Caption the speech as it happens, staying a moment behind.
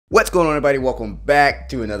What's going on, everybody? Welcome back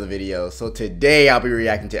to another video. So today I'll be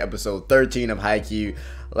reacting to episode 13 of Haikyu.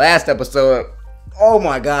 Last episode, oh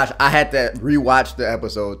my gosh, I had to rewatch the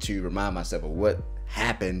episode to remind myself of what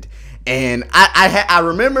happened, and I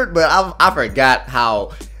remembered, but I forgot how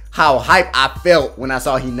hype I felt when I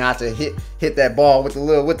saw Hinata hit that ball with the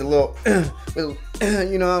little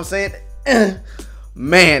you know what I'm saying?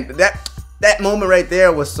 Man, that moment right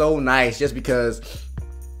there was so nice, just because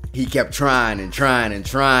he kept trying, and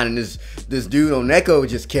this dude on Neko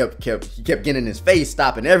just kept getting in his face,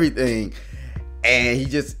 stopping everything, and he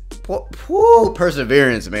just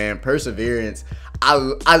perseverance, man, perseverance.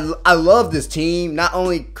 I love this team, not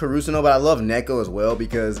only Karusano, but I love Neko as well,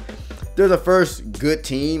 because they're the first good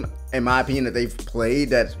team, in my opinion, that they've played.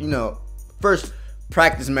 That, you know, first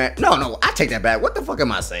practice match. No, I take that back. What the fuck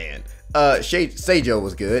am I saying? Seijo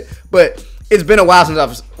was good, but it's been a while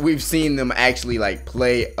since we've seen them actually like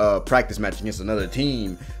play a practice match against another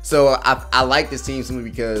team. So I like this team simply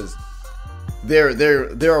because they're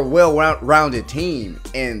a well-rounded team,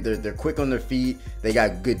 and they're quick on their feet. They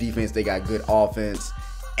got good defense. They got good offense.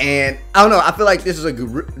 And I don't know, I feel like this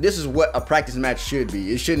is what a practice match should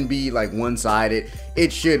be. It shouldn't be like one-sided.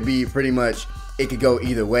 It should be pretty much, it could go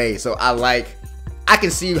either way. So I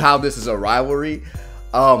can see how this is a rivalry.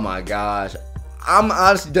 Oh my gosh. I'm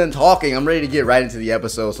honestly done talking. I'm ready to get right into the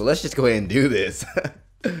episode, so let's just go ahead and do this.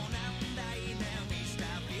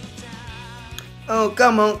 Oh,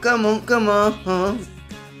 come on, come on, come on.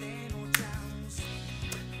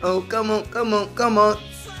 Oh, come on, come on, come on.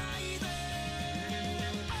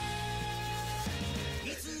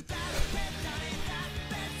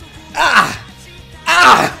 Ah!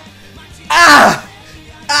 Ah! Ah!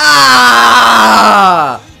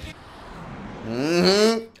 Ah!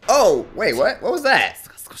 Oh, wait, what? What was that?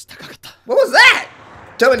 What was that?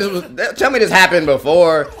 Tell me this happened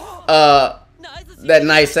before that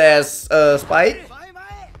nice ass spike.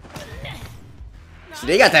 See,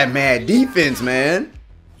 they got that mad defense, man.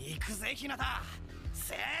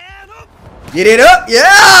 Get it up,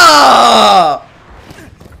 yeah!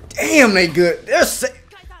 Damn, they good.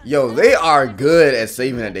 Yo, they are good at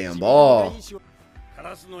saving that damn ball.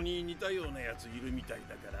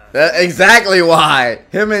 That's exactly why.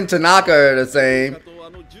 Him and Tanaka are the same.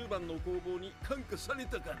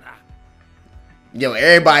 Yo,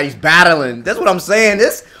 everybody's battling. That's what I'm saying.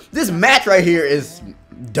 This match right here is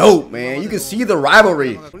dope, man. You can see the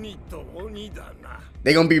rivalry.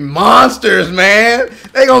 They gonna be monsters, man.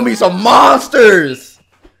 They gonna be some monsters.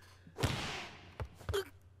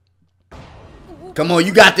 Come on,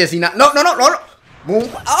 you got this. No.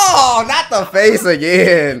 Oh, not the face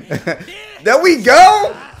again. There we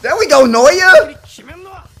go. There we go, Noya.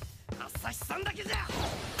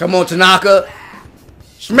 Come on, Tanaka.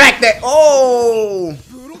 Smack that. Oh.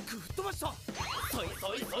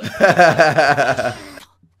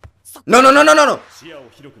 No.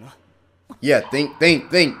 Yeah, think.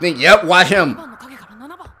 Yep, watch him.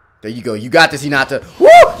 There you go. You got this, Hinata. Woo!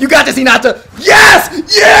 You got this, Hinata. Yes!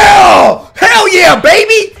 Yeah! Hell yeah,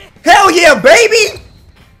 baby! Hell yeah, baby!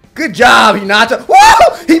 Good job, Hinata. Woo!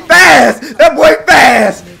 He fast! That boy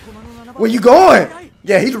fast! Where you going?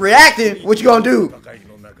 Yeah, he's reacting. What you gonna do?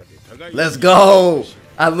 Let's go!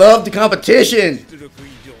 I love the competition.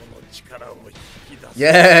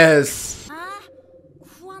 Yes.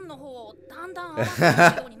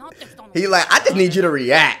 He like, I just need you to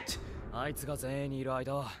react.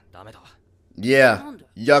 Yeah,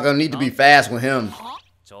 y'all gonna need to be fast with him.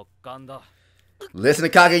 Listen to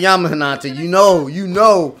Kageyama, Hinata. You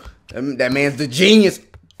know that man's the genius.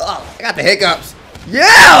 Oh, I got the hiccups.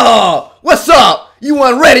 Yeah! What's up? You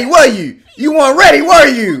weren't ready, were you? You weren't ready, were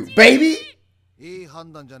you, baby?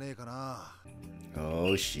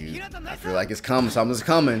 Oh shoot! I feel like it's coming. Something's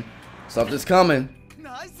coming. Something's coming.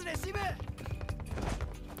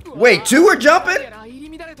 Wait, two are jumping? Are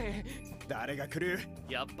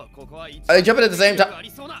they jumping at the same time?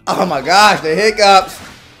 Oh my gosh, the hiccups.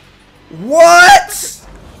 What?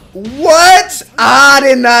 What? I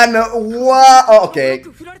did not know. What? Oh, okay.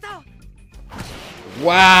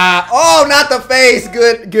 Wow. Oh, not the face.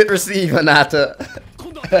 Good receive, Hinata.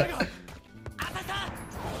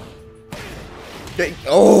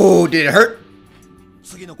 Oh, did it hurt?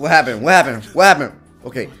 What happened?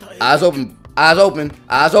 Okay, eyes open.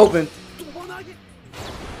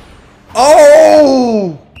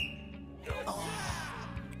 Oh!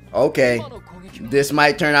 Okay. This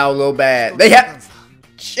might turn out a little bad. They have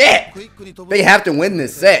to win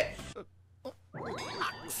this set.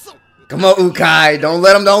 Come on, Ukai. Don't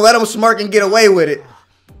let him smirk and get away with it.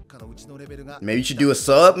 Maybe you should do a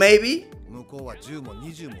sub, maybe?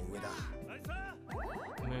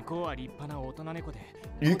 向こうは立派な大人猫で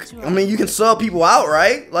I mean, you can sub people out,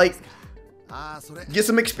 right? Like, get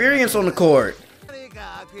some experience on the court.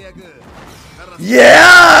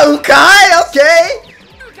 Yeah, Ukai, okay.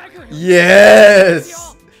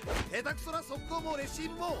 Yes.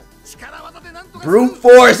 Brute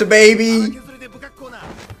force, baby.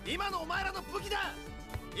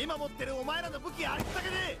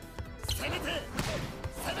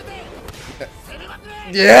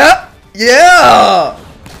 Yeah, yeah.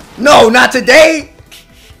 No, not today.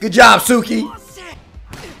 Good job, Suki.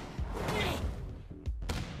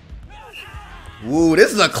 Woo,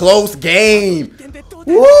 this is a close game.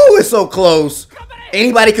 Woo, it's so close.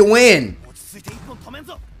 Anybody can win.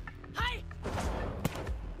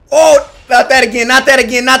 Oh, not that again, not that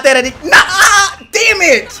again, not that again. Nah, damn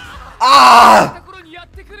it. Ah.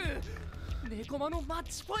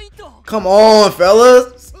 Come on,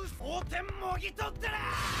 fellas.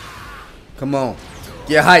 Come on.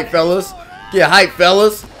 Get hype, fellas. Get hype,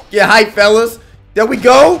 fellas. Get hype, fellas. There we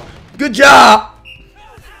go. Good job.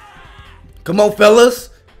 Come on, fellas.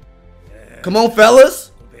 Come on,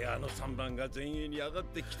 fellas.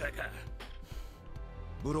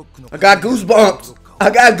 I got goosebumps. I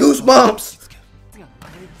got goosebumps.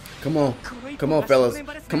 Come on. Come on, fellas.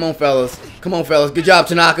 Come on, fellas. Come on, fellas. Good job,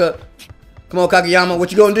 Tanaka. Come on, Kageyama.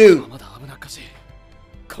 What you gonna do?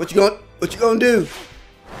 What you gonna do?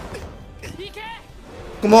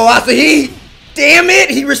 Come on, Asahi. Damn it.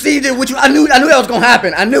 He received it. I knew that was gonna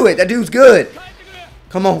happen. I knew it. That dude's good.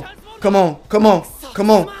 Come on. Come on. Come on. Come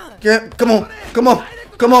on. Yeah, come on. Come on.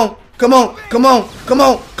 Come on. Come on. Come on. Come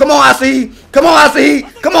on. Come on, Asahi. Come on,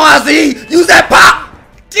 Asahi. Come on, Asahi. Use that pop.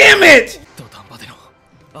 Damn it.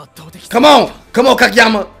 Come on. Come on,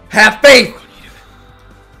 Kageyama. Have faith.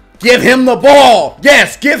 Give him the ball.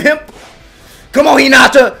 Yes, give him. Come on,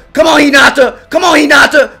 Hinata. Come on, Hinata. Come on,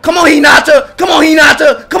 Hinata. Come on, Hinata. Come on,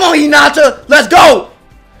 Hinata. Come on, Hinata. Let's go.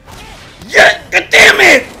 Yeah, God damn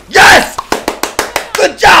it. Yes.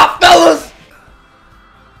 Good job, fellas.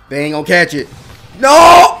 They ain't gonna catch it.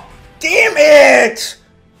 No. Damn it.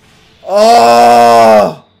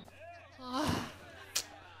 Oh.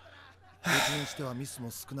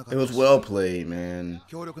 It was well played, man.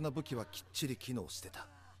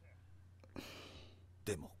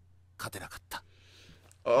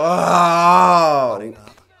 Oh.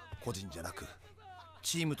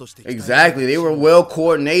 Exactly. They were well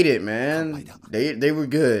coordinated, man. They were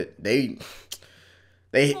good. They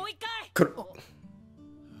could.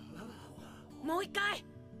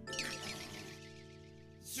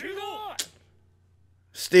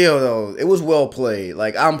 Still though, it was well played.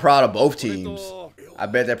 Like, I'm proud of both teams. I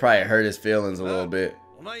bet that probably hurt his feelings a little bit.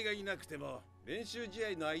 Because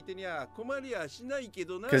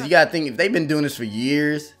you gotta think, if they've been doing this for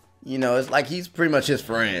years, you know, it's like he's pretty much his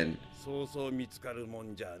friend.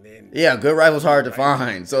 Yeah, good rival's hard to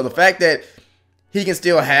find. So the fact that he can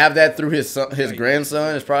still have that through his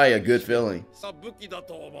grandson is probably a good feeling.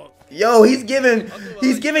 Yo, he's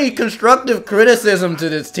giving constructive criticism to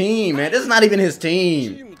this team, man. This is not even his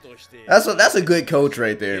team. That's a good coach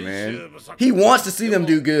right there, man. He wants to see them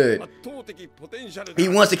do good. He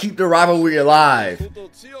wants to keep the rivalry alive.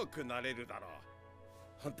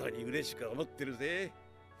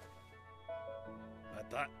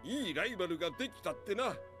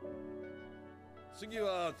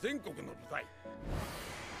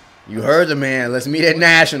 You heard the man. Let's meet at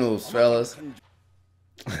Nationals, fellas.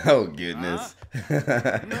 Oh, goodness.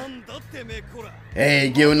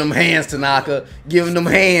 Hey, give him them hands, Tanaka. Give him them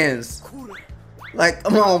hands. Like,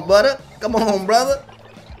 come on, brother. Come on, brother.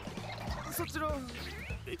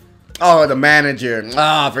 Oh, the manager. Oh,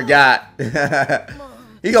 I forgot.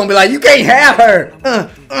 He gonna be like, you can't have her.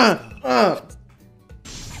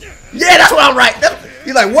 Yeah, that's what I'm right.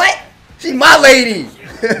 He's like, what? She's my lady.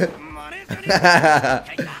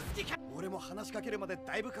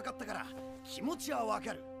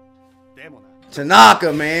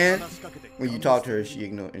 Tanaka, man. When you talk to her, she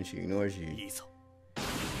ignores you.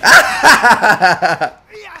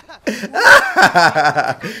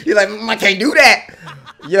 You're like, I can't do that.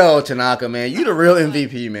 Yo, Tanaka, man, you the real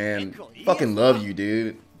MVP, man. Fucking love you,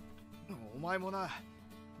 dude.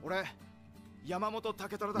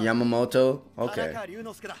 Yamamoto? Okay.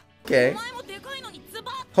 Okay.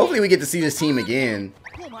 Hopefully we get to see this team again.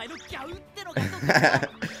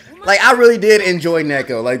 Like, I really did enjoy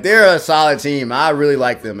Neko. Like, they're a solid team. I really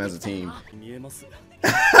like them as a team.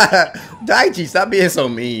 Daichi, stop being so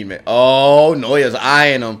mean, man. Oh, Noya's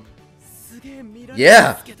eyeing him.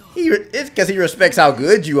 Yeah. It's because he respects how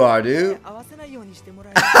good you are, dude.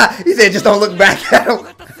 He said just don't look back at him.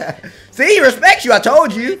 See, he respects you. I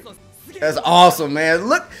told you. That's awesome, man.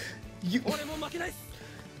 Look.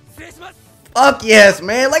 Fuck yes,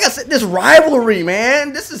 man. Like I said, this rivalry,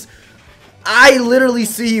 man. I literally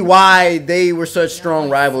see why they were such strong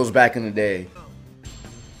rivals back in the day.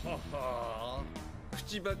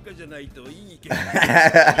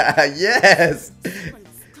 Yes.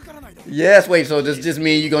 Yes, wait, so does this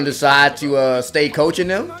mean you're going to decide to stay coaching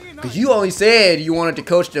them? Because you only said you wanted to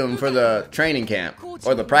coach them for the training camp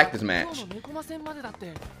or the practice match.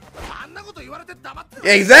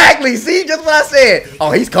 Exactly, see, just what I said.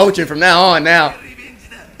 Oh, he's coaching from now on now.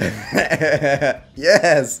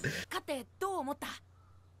 Yes.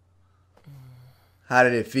 How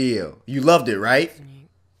did it feel? You loved it, right?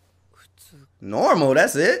 Normal,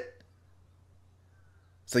 that's it.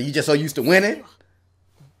 So you just so used to winning?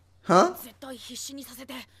 Huh?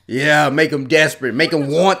 Yeah, make them desperate. Make them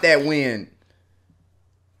want that win.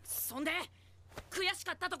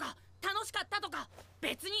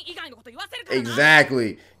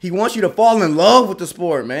 Exactly. He wants you to fall in love with the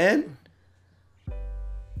sport, man.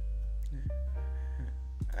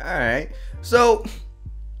 Alright. So,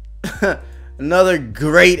 another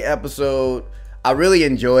great episode. I really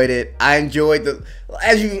enjoyed it. I enjoyed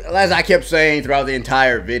as I kept saying throughout the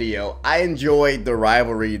entire video, I enjoyed the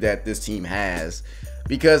rivalry that this team has.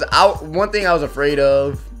 Because one thing I was afraid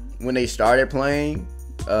of when they started playing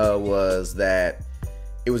was that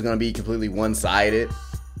it was going to be completely one-sided.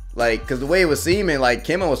 Like, because the way it was seeming, like,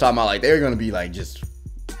 Kimmo was talking about, like, they were going to be, like, just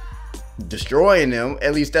destroying them.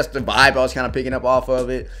 At least that's the vibe I was kind of picking up off of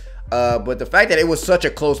it. But the fact that it was such a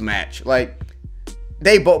close match, like,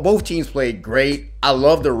 both teams played great. I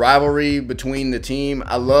love the rivalry between the team.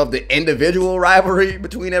 I love the individual rivalry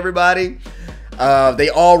between everybody. They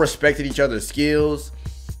all respected each other's skills.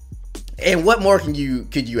 And what more could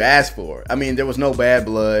you ask for? I mean, there was no bad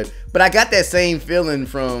blood, but I got that same feeling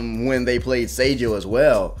from when they played Seijo as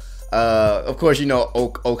well. Of course, you know,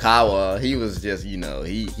 Okawa, he was just, you know,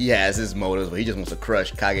 he has his motives, but he just wants to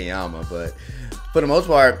crush Kageyama. But for the most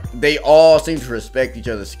part, they all seem to respect each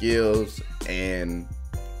other's skills, and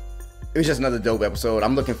it was just another dope episode.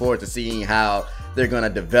 I'm looking forward to seeing how they're gonna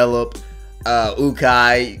develop.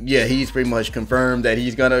 Ukai, yeah, he's pretty much confirmed that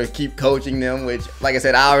he's gonna keep coaching them, which, like I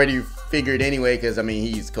said, I already figured anyway, because I mean,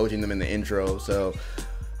 he's coaching them in the intro. So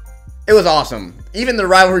it was awesome. Even the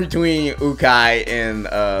rivalry between Ukai and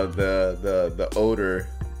the older,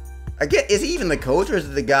 I guess, is he even the coach, or is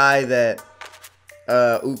it the guy that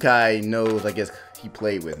Ukai knows? I guess he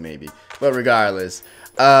played with, maybe. But regardless,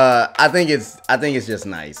 I think it's just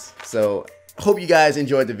nice. So hope you guys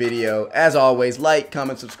enjoyed the video. As always, like,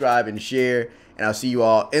 comment, subscribe, and share. And I'll see you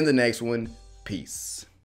all in the next one. Peace.